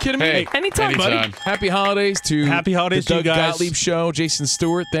world. Are you kidding me? Hey, anytime, buddy. Happy holidays to Happy holidays the to you Doug guys. Gottlieb Show. Jason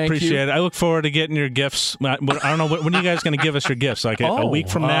Stewart, thank you. Appreciate it. I look forward to getting your gifts. I don't know when are you guys going to give us your gifts? Like a week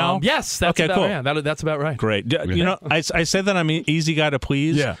from now? Yes, that's okay, about cool. right. That's about right. Great. You know, I say that I'm an easy guy to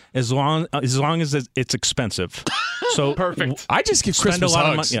please. Yeah. As long as it's expensive. So perfect. I just give spend Christmas a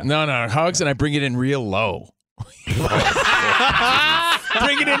lot hugs. of money. No, hugs, and I bring it in real low.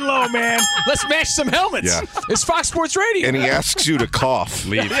 Bring it in low, man. Let's smash some helmets. Yeah. It's Fox Sports Radio. And he asks you to cough.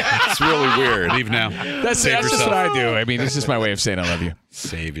 Leave. It's really weird. Leave now. That's just what I do. I mean, it's just my way of saying I love you.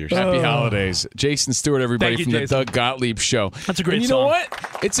 Save yourself. Happy holidays. Jason Stewart, everybody, Thank you, from the Jason. Doug Gottlieb Show. That's a great and you song. know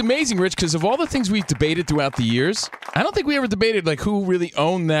what? It's amazing, Rich, because of all the things we've debated throughout the years, I don't think we ever debated like who really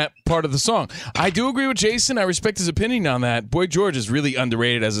owned that part of the song. I do agree with Jason. I respect his opinion on that. Boy George is really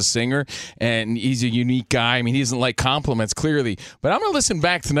underrated as a singer, and he's a unique guy. I mean, he doesn't like compliments, clearly. But I'm going to listen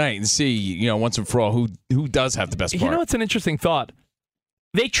back tonight and see, once and for all, who does have the best part. You know, it's an interesting thought.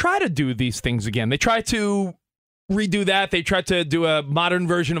 They try to do these things again. They try to redo that. They try to do a modern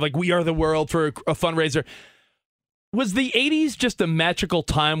version of like "We Are the World" for a fundraiser. Was the 80s just a magical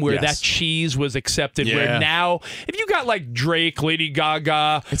time where Yes. that cheese was accepted? Yeah. Where now, if you got like Drake, Lady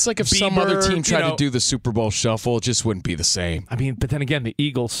Gaga, It's like if Bieber, some other team tried you know, to do the Super Bowl shuffle, it just wouldn't be the same. I mean, but then again, the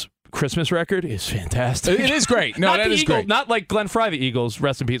Eagles' Christmas record is fantastic. It is great. No, not that the is Eagle, great. Not like Glenn Fry, the Eagles,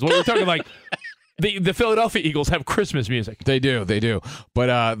 rest in peace. We're talking like the Philadelphia Eagles have Christmas music. They do.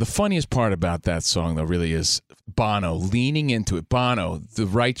 But the funniest part about that song, though, really is Bono leaning into it. Bono, the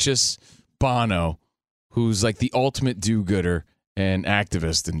righteous Bono, who's like the ultimate do-gooder and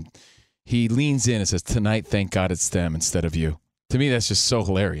activist, and he leans in and says, "Tonight, thank God it's them instead of you." To me, that's just so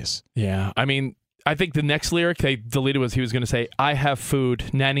hilarious. Yeah, I mean, I think the next lyric they deleted was he was going to say, "I have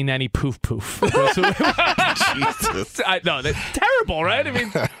food, nanny nanny poof poof." Jesus. No, that's terrible, right? I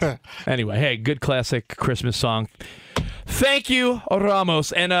mean, anyway, hey, good classic Christmas song. Thank you,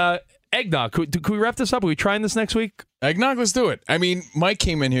 Ramos. And eggnog. Could we wrap this up? Are we trying this next week? Eggnog, let's do it. I mean, Mike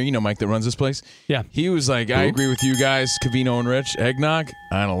came in here. You know Mike that runs this place? Yeah. He was like, I agree with you guys, Covino and Rich. Eggnog,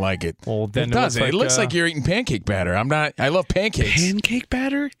 I don't like it. Well, then it doesn't. It looks like you're eating pancake batter. I love pancakes. Pancake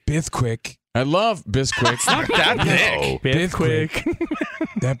batter? Bithquick. I love Bisquick. It's not that thick. Bithquick.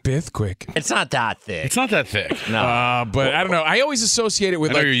 That Bithquick. It's not that thick. It's not that thick. No. But I don't know. I always associate it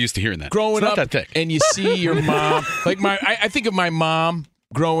with I know like you're used to hearing that. growing It's not up that thick. and you see your mom. Like I think of my mom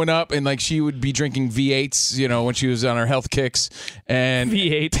growing up, and like she would be drinking V8s, you know, when she was on her health kicks, and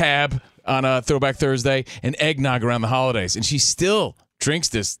V8 Tab on a Throwback Thursday, and eggnog around the holidays, and she still drinks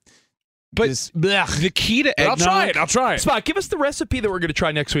this. But blech. the key to eggnog. I'll try it. Spot, give us the recipe that we're going to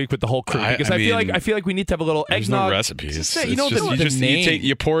try next week with the whole crew, because I feel like we need to have a little There's eggnog. no recipe. It's you know just, the name.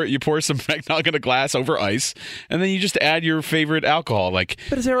 you pour some eggnog in a glass over ice, and then you just add your favorite alcohol. Like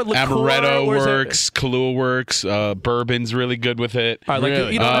But is there a liqueur, Amaretto or is there- works, Kahlua works, bourbon's really good with it. All right, like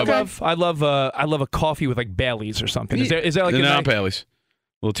Really? you know, I love a coffee with like Baileys or something. Is there like not Baileys?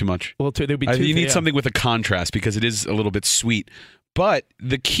 A little too much. Well, there'd be two. You need something with a contrast because it is a little bit sweet. But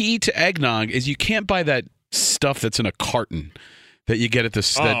the key to eggnog is you can't buy that stuff that's in a carton that you get at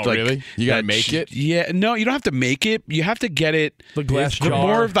the really? You gotta make it? Yeah, no, you don't have to make it. You have to get it The glass the jar.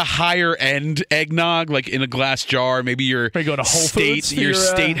 more of the higher end eggnog, like in a glass jar. Maybe your Or you go to Whole state, Foods for your your,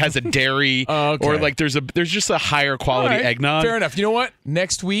 state has a dairy, Okay. or like there's just a higher quality All right, eggnog. Fair enough. You know what?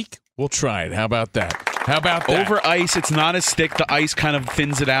 Next week we'll try it. How about that? Over ice, it's not as thick. The ice kind of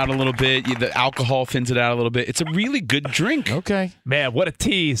thins it out a little bit. The alcohol thins it out a little bit. It's a really good drink. Okay. Man, what a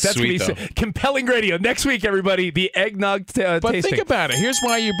tease. That's Sweet, what he's compelling radio. Next week, everybody, the eggnog But tasting. think about it. Here's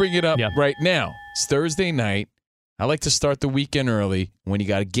why you bring it up right now. It's Thursday night. I like to start the weekend early. When you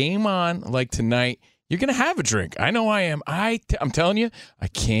got a game on like tonight, you're going to have a drink. I know I am. I'm telling you, I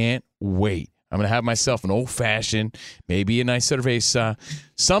can't wait. I'm going to have myself an old-fashioned, maybe a nice cerveza,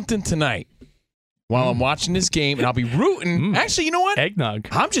 something tonight while I'm watching this game, and I'll be rooting. Actually, you know what? Eggnog.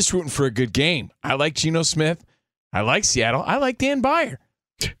 I'm just rooting for a good game. I like Geno Smith. I like Seattle. I like Dan Byer.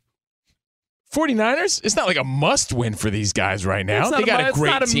 49ers, it's not like a must-win for these guys right now. They got a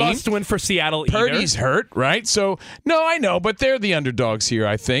great It's team. not a must-win for Seattle either. Purdy's hurt, right? So, no, I know, but they're the underdogs here,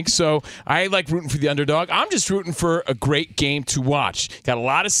 I think. So I like rooting for the underdog. I'm just rooting for a great game to watch. Got a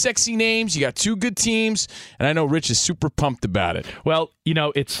lot of sexy names. You got two good teams, and I know Rich is super pumped about it. Well, you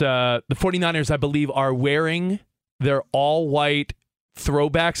know, it's the 49ers, I believe, are wearing their all-white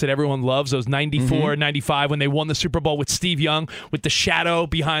throwbacks that everyone loves, those 94, 95, when they won the Super Bowl with Steve Young, with the shadow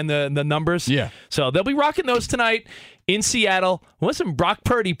behind the numbers. Yeah. So they'll be rocking those tonight in Seattle. Listen, Brock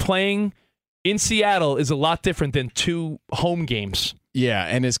Purdy playing in Seattle is a lot different than two home games. Yeah,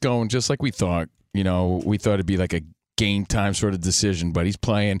 and it's going just like we thought. You know, we thought it'd be like a game time sort of decision, but he's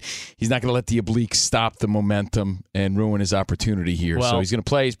playing. He's not going to let the oblique stop the momentum and ruin his opportunity here. Well, so he's going to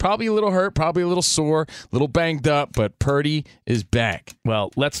play. He's probably a little hurt, probably a little sore, a little banged up, but Purdy is back.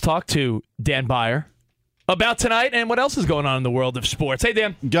 Well, let's talk to Dan Byer about tonight and what else is going on in the world of sports. Hey,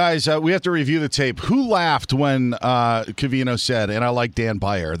 Dan. Guys, we have to review the tape. Who laughed when Covino said, and I like Dan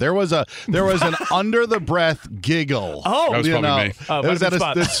Byer? There was an under-the-breath giggle. Oh. That was probably me. Oh, it was at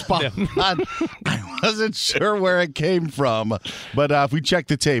Spot. the spot. Yeah. I wasn't sure where it came from, but if we check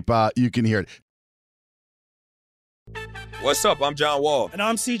the tape, you can hear it. What's up? I'm John Wall. And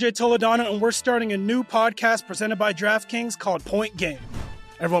I'm CJ Toledano, and we're starting a new podcast presented by DraftKings called Point Game.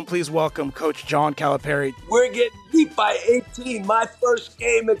 Everyone, please welcome Coach John Calipari. We're getting beat by 18. My first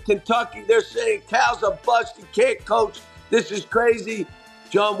game in Kentucky, they're saying Cal's a bust. He can't coach. This is crazy.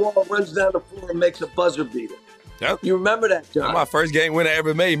 John Wall runs down the floor and makes a buzzer beater. Yep. You remember that, John? That's my first game winner I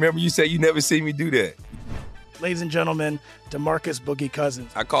ever made. Remember you said you never see me do that. Ladies and gentlemen, DeMarcus Boogie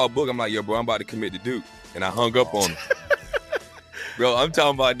Cousins. I called Boog. I'm like, yo, bro, I'm about to commit to Duke. And I hung up on him. Bro, I'm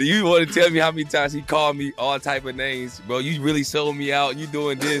talking about, do you want to tell me how many times he called me all type of names? Bro, you really sold me out. You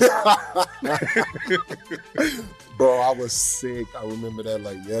doing this. Bro, I was sick. I remember that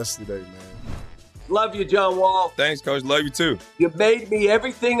like yesterday, man. Love you, John Wall. Thanks, Coach. Love you too. You made me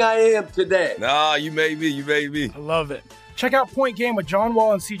everything I am today. Nah, you made me. You made me. I love it. Check out Point Game with John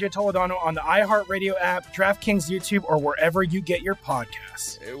Wall and CJ Toledano on the iHeartRadio app, DraftKings YouTube, or wherever you get your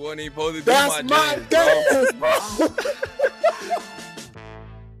podcasts. It wasn't even supposed to be That's my dance, bro.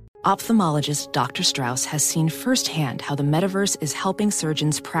 Ophthalmologist Dr. Strauss has seen firsthand how the metaverse is helping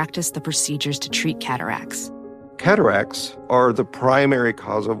surgeons practice the procedures to treat cataracts. Cataracts are the primary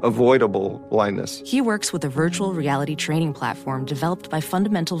cause of avoidable blindness. He works with a virtual reality training platform developed by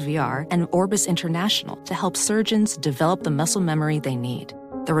Fundamental VR and Orbis International to help surgeons develop the muscle memory they need.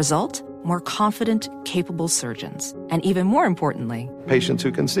 The result? More confident, capable surgeons. And even more importantly, Patients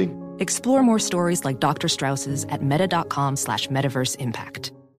who can see. explore more stories like Dr. Strauss's at meta.com/metaverse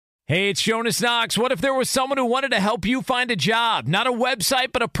impact. Hey, it's Jonas Knox. What if there was someone who wanted to help you find a job? Not a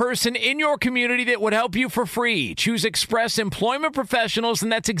website, but a person in your community that would help you for free. Choose Express Employment Professionals, and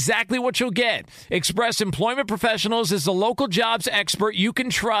that's exactly what you'll get. Express Employment Professionals is the local jobs expert you can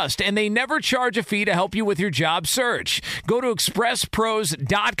trust, and they never charge a fee to help you with your job search. Go to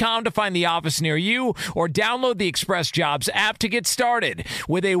expresspros.com to find the office near you, or download the Express Jobs app to get started.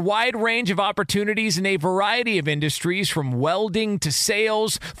 With a wide range of opportunities in a variety of industries, from welding to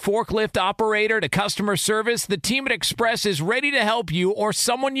sales, forklift operator to customer service, the team at Express is ready to help you or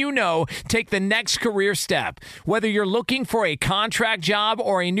someone you know take the next career step. Whether you're looking for a contract job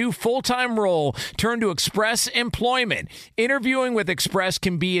or a new full-time role, turn to Express Employment. Interviewing with Express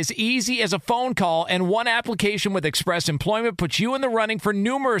can be as easy as a phone call, and one application with Express Employment puts you in the running for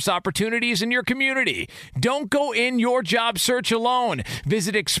numerous opportunities in your community. Don't go in your job search alone.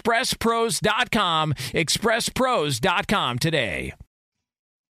 Visit expresspros.com, expresspros.com today.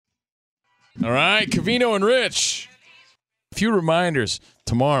 All right, Covino and Rich. A few reminders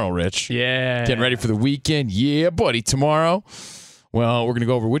tomorrow, Rich. Yeah. Getting ready for the weekend. Yeah, buddy. Tomorrow, well, we're going to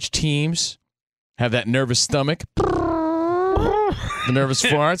go over which teams have that nervous stomach, the nervous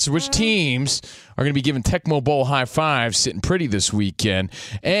farts, which teams are going to be giving Tecmo Bowl high fives, sitting pretty this weekend,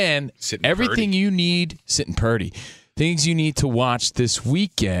 and Sitting everything purty. you need, sitting purty. Things you need to watch this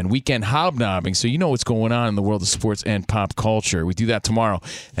weekend hobnobbing, so you know what's going on in the world of sports and pop culture. We do that tomorrow.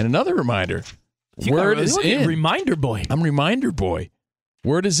 And another reminder, word is in. Reminder boy. I'm reminder boy.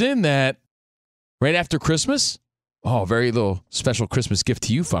 Word is in that right after Christmas, a very little special Christmas gift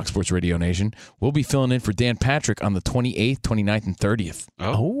to you, Fox Sports Radio Nation. We'll be filling in for Dan Patrick on the 28th, 29th, and 30th.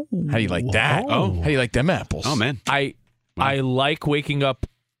 Oh. How do you like that? Oh. How do you like them apples? Oh, man. I like waking up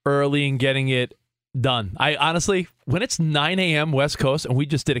early and getting it done. I honestly, when it's 9 a.m. West Coast and we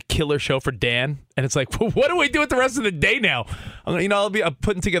just did a killer show for Dan, and it's like, well, what do we do with the rest of the day now? I'm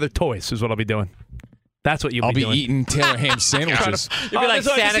putting together toys is what I'll be doing. That's what you'll be doing. I'll be eating Taylor ham sandwiches. You'll be like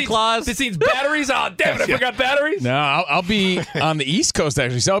Santa Claus. This needs batteries. Oh, damn it, I forgot batteries. No, I'll be on the East Coast,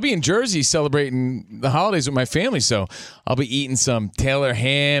 actually. So I'll be in Jersey celebrating the holidays with my family. So I'll be eating some Taylor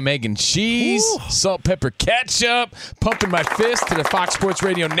ham, egg and cheese, salt, pepper, ketchup, pumping my fist to the Fox Sports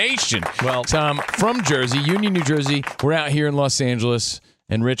Radio Nation. Well, Tom, from Jersey, Union, New Jersey. We're out here in Los Angeles.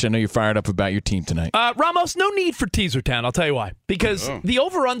 And, Rich, I know you're fired up about your team tonight. Ramos, no need for Teaser Town. I'll tell you why. Because the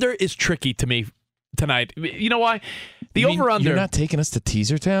over-under is tricky to me tonight. You know why? The over-under. You're not taking us to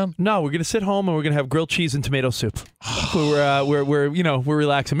Teaser Town? No, we're going to sit home and we're going to have grilled cheese and tomato soup. we're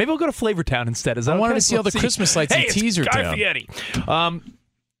relaxing. Maybe we'll go to Flavor Town instead. Is that I wanted okay? to see all the Christmas lights in Teaser Guy Town. Fieri.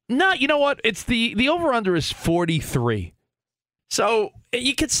 No, you know what? It's the over-under is 43. So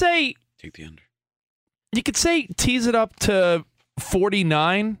you could say Take the under. You could say tease it up to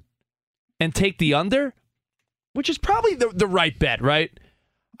 49 and take the under, which is probably the right bet, right?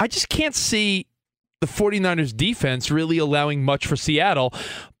 I just can't see the 49ers defense really allowing much for Seattle.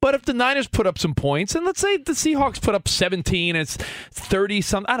 But if the Niners put up some points, and let's say the Seahawks put up 17, it's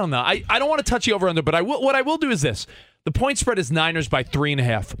 30-something. I don't know. I don't want to touch the over-under, but what I will do is this. The point spread is Niners by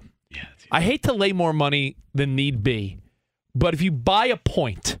 3.5. Yeah, I hate to lay more money than need be, but if you buy a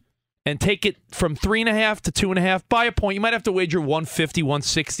point and take it from 3.5 to 2.5, buy a point. You might have to wager 150,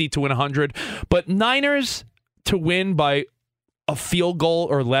 160 to win 100. But Niners to win by a field goal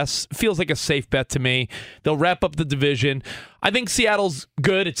or less feels like a safe bet to me. They'll wrap up the division. I think Seattle's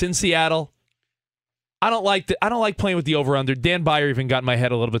good. It's in Seattle. I don't like playing with the over-under. Dan Beyer even got in my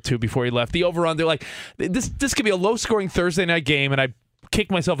head a little bit too before he left. The over-under, like this could be a low-scoring Thursday night game, and I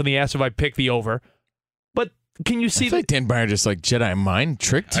kick myself in the ass if I pick the over. But can you see that? Dan Beyer just like Jedi mind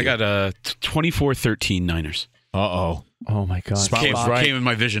tricked you. I got 24-13 Niners. Uh-oh. Oh, my God. Spot was right. Came in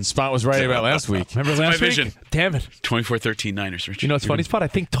my vision. Spot was right about last week. Remember last my week? vision. Damn it. 24-13 Niners, Rich. You know what's funny, Spot? I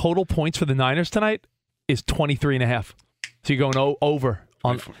think total points for the Niners tonight is 23.5. So you're going over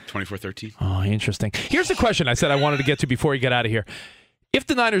 24-13. Oh, interesting. Here's the question I said I wanted to get to before you get out of here. If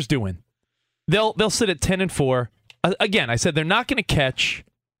the Niners do win, they'll sit at 10-4. Again, I said they're not going to catch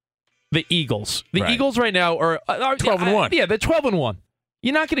the Eagles. The Eagles right now are 12-1. Yeah, they're 12-1.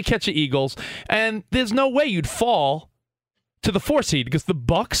 You're not going to catch the Eagles, and there's no way you'd fall to the 4 seed because the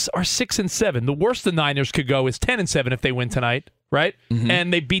Bucs are 6-7. The worst the Niners could go is 10-7 if they win tonight, right? Mm-hmm.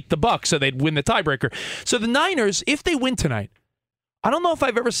 And they beat the Bucs, so they'd win the tiebreaker. So the Niners, if they win tonight, I don't know if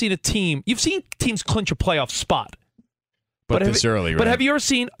I've ever seen a team. You've seen teams clinch a playoff spot, but this early, right? But have you ever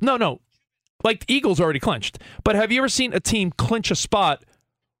seen? No. Like the Eagles already clinched. But have you ever seen a team clinch a spot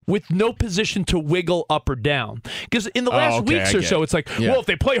with no position to wiggle up or down? Because in the last weeks or so, it's like, well, if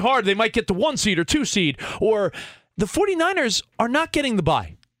they play hard, they might get the 1 seed or 2 seed. Or the 49ers are not getting the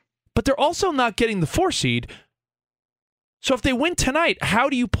bye, but they're also not getting the 4 seed. So if they win tonight, how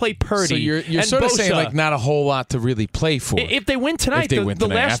do you play Purdy? So you're and sort of Bosa? saying like not a whole lot to really play for. If they win tonight, the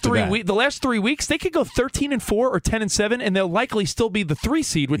last 3 weeks, they could go 13-4 or 10-7, and they'll likely still be the 3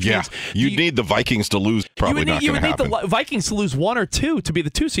 seed. Which means you'd need the Vikings to lose. Probably not going to happen. You would need the Vikings to lose 1 or 2 to be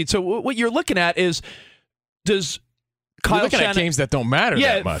the 2 seed. So what you're looking at is, does Kyle You're looking Shanahan, at games that don't matter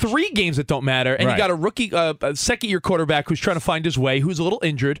that much. 3 games that don't matter. And you got a rookie, a second-year quarterback who's trying to find his way, who's a little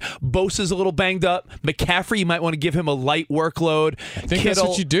injured. Bosa's a little banged up. McCaffrey, you might want to give him a light workload. I think that's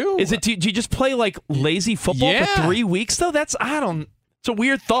what you do. Do you just play like lazy football for 3 weeks, though? It's a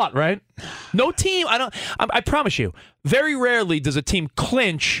weird thought, right? No team, I promise you, very rarely does a team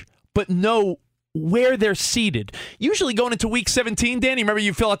clinch but know where they're seated. Usually going into week 17, Danny, remember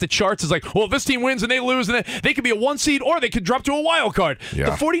you fill out the charts. It's like, well, if this team wins and they lose, and they could be a 1 seed or they could drop to a wild card. Yeah.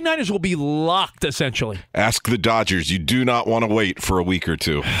 The 49ers will be locked, essentially. Ask the Dodgers. You do not want to wait for a week or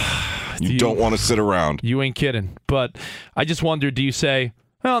 2. You don't want to sit around. You ain't kidding. But I just wonder, do you say,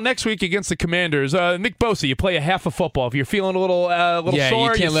 well, next week against the Commanders, Nick Bosa, you play a half of football. If you're feeling a little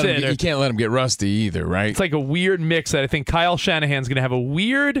sore, you can't let him get rusty either, right? It's like a weird mix that I think Kyle Shanahan's going to have a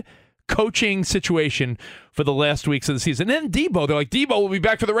weird coaching situation for the last weeks of the season. And then Debo, they're like, Debo will be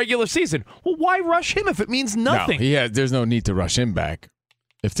back for the regular season. Well, why rush him if it means nothing? No, there's no need to rush him back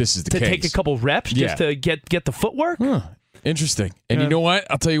if this is the case. To take a couple reps just to get the footwork? Huh. Interesting. And you know what?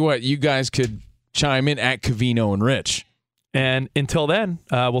 I'll tell you what. You guys could chime in at Covino and Rich. And until then,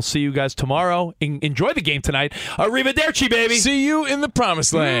 we'll see you guys tomorrow. Enjoy the game tonight. Arrivederci, baby. See you in the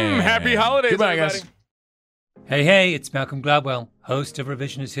promised land. Happy holidays, Goodbye, everybody. guys. Hey, it's Malcolm Gladwell, host of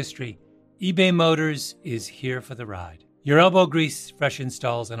Revisionist History. eBay Motors is here for the ride. Your elbow grease, fresh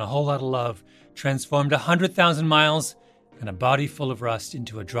installs, and a whole lot of love transformed 100,000 miles and a body full of rust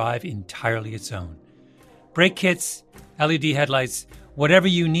into a drive entirely its own. Brake kits, LED headlights, whatever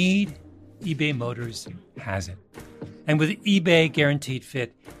you need, eBay Motors has it. And with eBay Guaranteed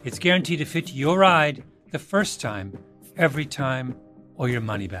Fit, it's guaranteed to fit your ride the first time, every time, or your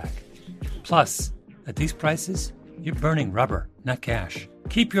money back. Plus, at these prices, you're burning rubber, not cash.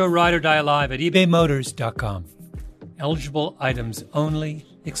 Keep your ride or die alive at ebaymotors.com. Eligible items only.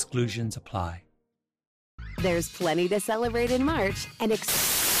 Exclusions apply. There's plenty to celebrate in March and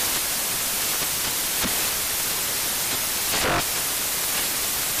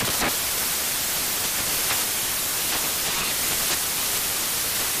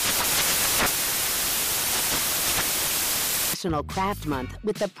Craft Month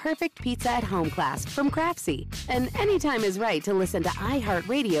with the perfect pizza at home class from Craftsy. And anytime is right to listen to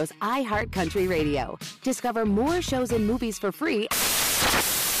iHeartRadio's iHeartCountry Radio. Discover more shows and movies for free.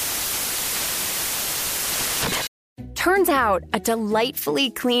 Turns out a delightfully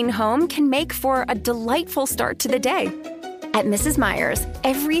clean home can make for a delightful start to the day. At Mrs. Meyer's,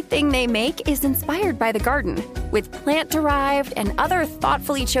 everything they make is inspired by the garden. With plant-derived and other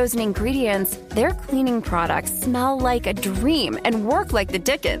thoughtfully chosen ingredients, their cleaning products smell like a dream and work like the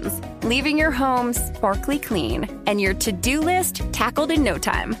Dickens, leaving your home sparkly clean and your to-do list tackled in no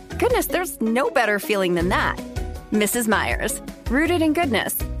time. Goodness, there's no better feeling than that. Mrs. Meyer's, rooted in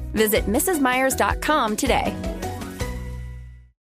goodness. Visit mrsmeyers.com today.